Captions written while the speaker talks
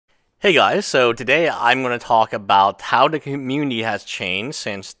Hey guys, so today I'm going to talk about how the community has changed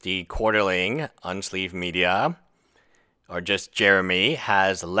since the quarterling Unsleeved Media, or just Jeremy,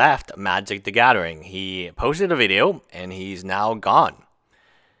 has left Magic the Gathering. He posted a video and he's now gone.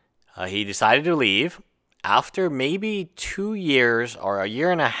 He decided to leave after maybe 2 years or a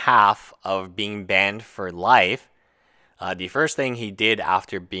year and a half of being banned for life. The first thing he did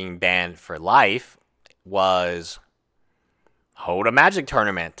after being banned for life was hold a Magic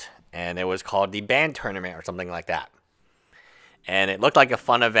tournament. And it was called the Band Tournament or something like that. And it looked like a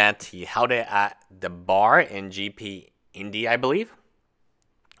fun event. He held it at the bar in GP Indy, I believe,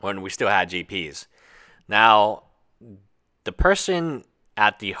 when we still had GPs. Now, the person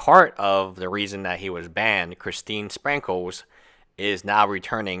at the heart of the reason that he was banned, Christine Sprankles, is now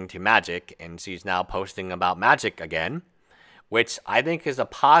returning to Magic, and she's now posting about Magic again, which I think is a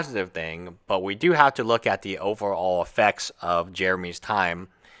positive thing, but we do have to look at the overall effects of Jeremy's time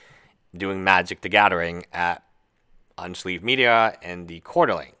doing Magic the Gathering at Unsleeved Media and the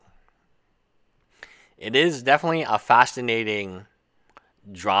Quarterling. It is definitely a fascinating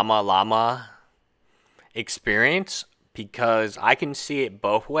drama llama experience because I can see it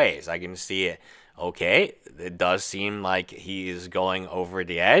both ways. I can see it, okay, it does seem like he is going over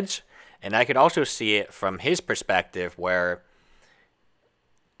the edge, and I could also see it from his perspective where,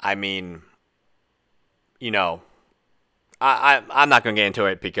 I mean, you know, I'm not going to get into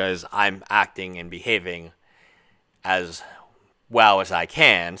it because I'm acting and behaving as well as I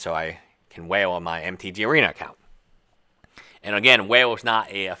can, so I can whale on my MTG Arena account. And again, whale is not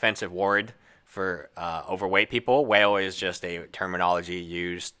an offensive word for overweight people. Whale is just a terminology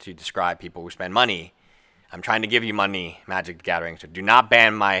used to describe people who spend money. I'm trying to give you money, Magic the Gathering, so do not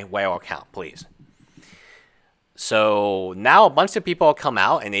ban my whale account, please. So now a bunch of people come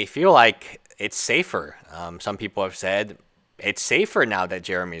out and they feel like it's safer. Some people have said it's safer now that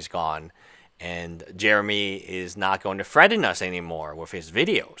Jeremy's gone, and Jeremy is not going to threaten us anymore with his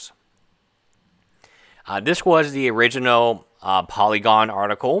videos. This was the original Polygon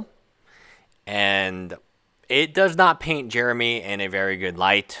article, and it does not paint Jeremy in a very good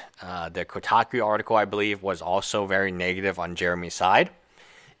light. The Kotaku article, I believe, was also very negative on Jeremy's side.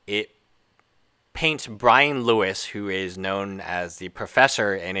 It paints Brian Lewis, who is known as the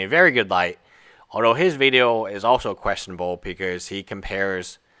professor, in a very good light. Although his video is also questionable because he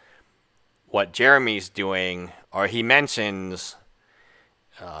compares what Jeremy's doing, or he mentions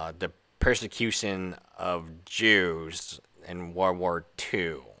the persecution of Jews in World War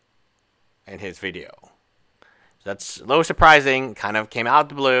II in his video. So that's a little surprising, kind of came out of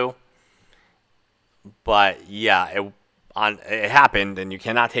the blue. But yeah, it happened and you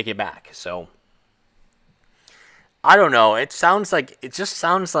cannot take it back. So I don't know. It just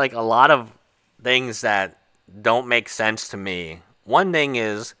sounds like a lot of things that don't make sense to me. One thing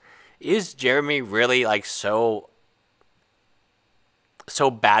is Jeremy really like so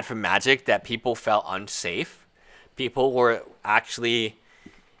bad for Magic that people felt unsafe? People were actually,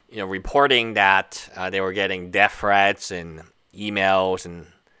 reporting that they were getting death threats and emails, and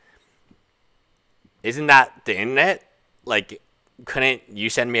isn't that the internet? Like, couldn't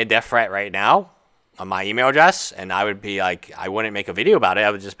you send me a death threat right now on my email address? And I would be like, I wouldn't make a video about it. I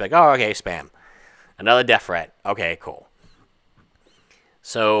would just be like, oh, okay, spam. Another death threat. Okay, cool.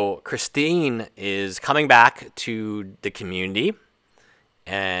 So Christine is coming back to the community,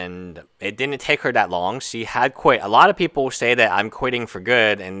 and it didn't take her that long. She had quit. A lot of people say that I'm quitting for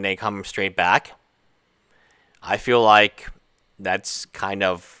good, and they come straight back. I feel like that's kind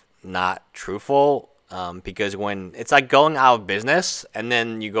of not truthful, because when it's like going out of business, and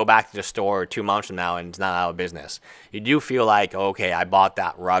then you go back to the store 2 months from now, and it's not out of business. You do feel like, okay, I bought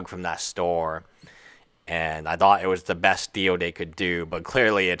that rug from that store, and I thought it was the best deal they could do, but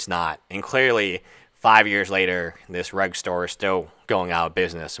clearly it's not. And clearly, 5 years later, this rug store is still going out of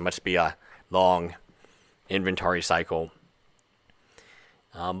business. It must be a long inventory cycle.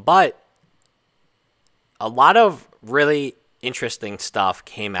 But a lot of really interesting stuff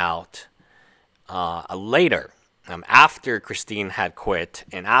came out later, after Christine had quit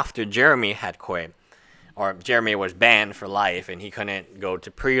and after Jeremy had quit. Or Jeremy was banned for life, and he couldn't go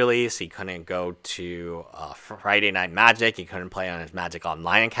to pre-release, he couldn't go to Friday Night Magic, he couldn't play on his Magic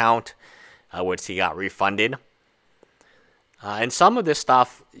Online account, which he got refunded. And some of this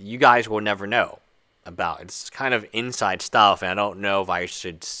stuff you guys will never know about. It's kind of inside stuff, and I don't know if I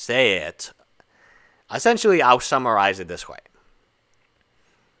should say it. Essentially, I'll summarize it this way.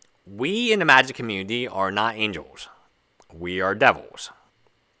 We in the Magic community are not angels. We are devils.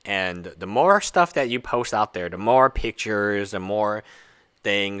 And the more stuff that you post out there, the more pictures, the more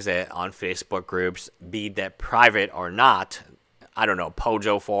things that on Facebook groups, be that private or not, I don't know,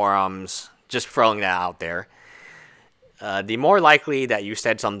 Pojo forums, just throwing that out there, the more likely that you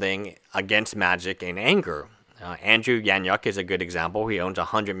said something against Magic in anger. Andrew Yanyuk is a good example. He owns a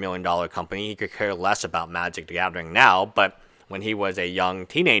 $100 million company. He could care less about Magic the Gathering now, but when he was a young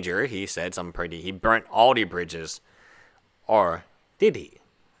teenager, he said he burnt all the bridges. Or did he?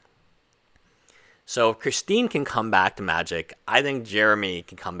 So if Christine can come back to Magic, I think Jeremy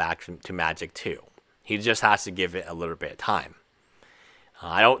can come back to Magic too. He just has to give it a little bit of time.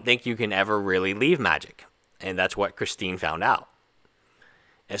 I don't think you can ever really leave Magic. And that's what Christine found out.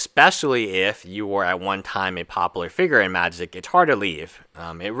 Especially if you were at one time a popular figure in Magic, it's hard to leave.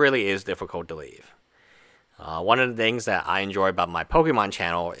 It really is difficult to leave. One of the things that I enjoy about my Pokemon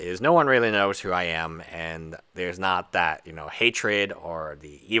channel is no one really knows who I am, and there's not that, hatred or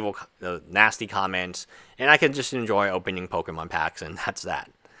the nasty comments, and I can just enjoy opening Pokemon packs, and that's that.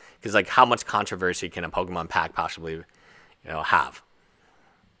 Because, how much controversy can a Pokemon pack possibly, have?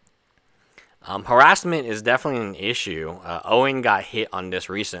 Harassment is definitely an issue. Owen got hit on this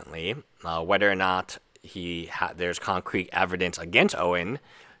recently. Whether or not there's concrete evidence against Owen,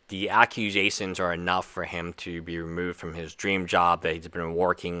 the accusations are enough for him to be removed from his dream job that he's been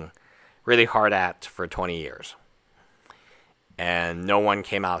working really hard at for 20 years. And no one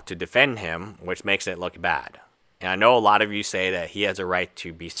came out to defend him, which makes it look bad. And I know a lot of you say that he has a right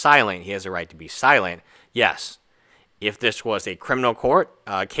to be silent. He has a right to be silent. Yes. If this was a criminal court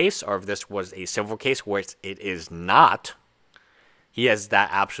case, or if this was a civil case, which it is not, he has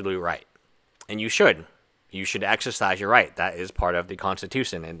that absolute right. And you should. You should exercise your right. That is part of the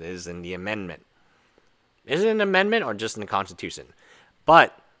Constitution, and it is in the amendment. Is it an amendment or just in the Constitution?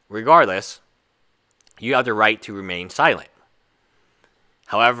 But regardless, you have the right to remain silent.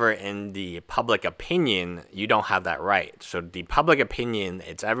 However, in the public opinion, you don't have that right. So the public opinion,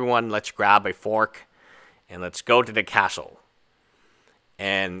 it's everyone, let's grab a fork and let's go to the castle.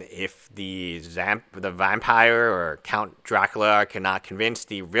 And if the vampire or Count Dracula cannot convince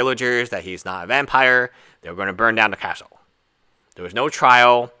the villagers that he's not a vampire, they're going to burn down the castle. There was no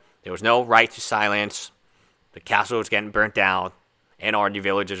trial. There was no right to silence. The castle is getting burnt down, and all the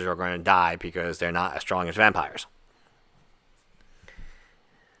villagers are going to die because they're not as strong as vampires.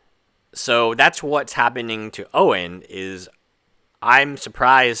 So that's what's happening to Owen. I'm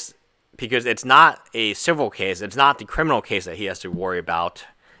surprised because it's not a civil case. It's not the criminal case that he has to worry about.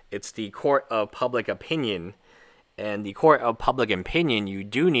 It's the court of public opinion. And the court of public opinion, you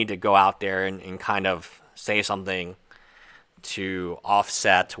do need to go out there and kind of say something to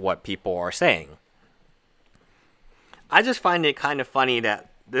offset what people are saying. I just find it kind of funny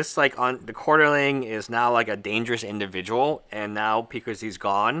that this, on the Quarterling is now a dangerous individual, and now because he's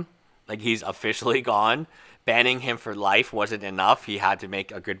gone, he's officially gone, banning him for life wasn't enough. He had to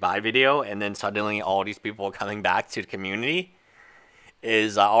make a goodbye video, and then suddenly all these people coming back to the community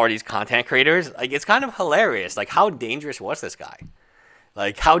is all these content creators. It's kind of hilarious. How dangerous was this guy?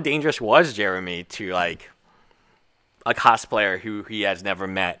 How dangerous was Jeremy to, a cosplayer who he has never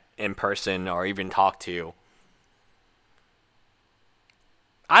met in person or even talked to?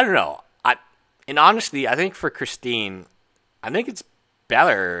 I don't know. And honestly, I think for Christine, I think it's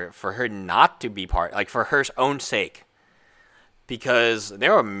better for her not to be part, for her own sake, because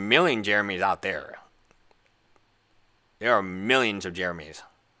there are a million Jeremys out there. There are millions of Jeremys,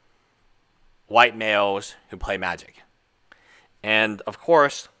 white males who play Magic, and of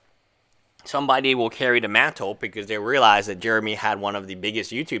course somebody will carry the mantle because they realize that Jeremy had one of the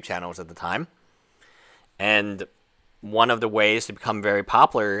biggest YouTube channels at the time, and one of the ways to become very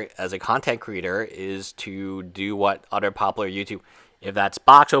popular as a content creator is to do what other popular YouTube. If that's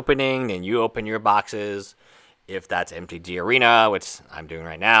box opening, then you open your boxes. If that's MTG Arena, which I'm doing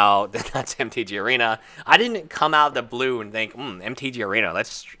right now, then that's MTG Arena. I didn't come out of the blue and think, MTG Arena,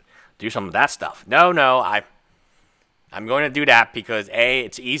 let's do some of that stuff. No, I'm going to do that because A,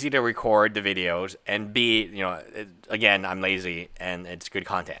 it's easy to record the videos, and B, again, I'm lazy, and it's good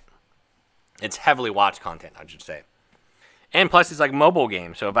content. It's heavily watched content, I should say. And plus, it's mobile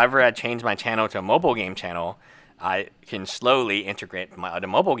games, so if I ever had changed my channel to a mobile game channel, I can slowly integrate my other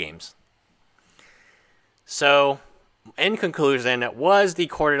mobile games. So, in conclusion, was the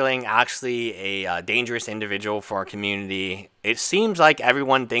Quarterling actually a dangerous individual for our community? It seems like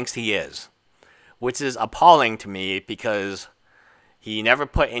everyone thinks he is, which is appalling to me because he never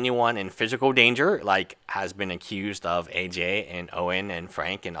put anyone in physical danger, like has been accused of AJ and Owen and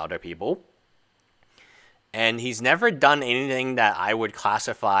Frank and other people. And he's never done anything that I would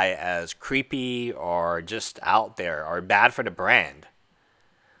classify as creepy or just out there or bad for the brand.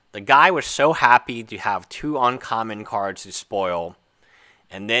 The guy was so happy to have 2 uncommon cards to spoil,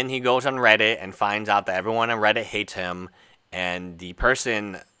 and then he goes on Reddit and finds out that everyone on Reddit hates him, And the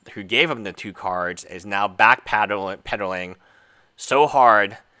person who gave him the 2 cards is now backpedaling so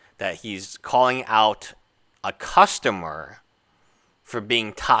hard that he's calling out a customer for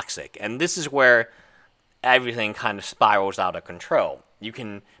being toxic. And this is where everything kind of spirals out of control. You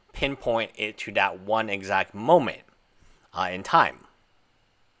can pinpoint it to that one exact moment in time.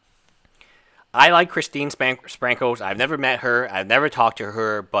 I like Christine Sprankles. I've never met her. I've never talked to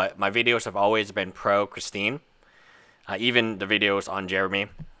her, but my videos have always been pro Christine. Even the videos on Jeremy.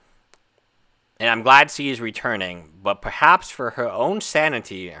 And I'm glad she is returning, but perhaps for her own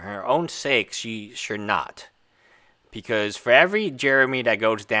sanity, her own sake, she should not. Because for every Jeremy that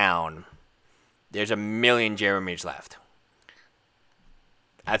goes down, there's a million Jeremys left.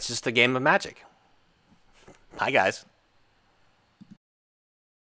 That's just the game of Magic. Bye, guys.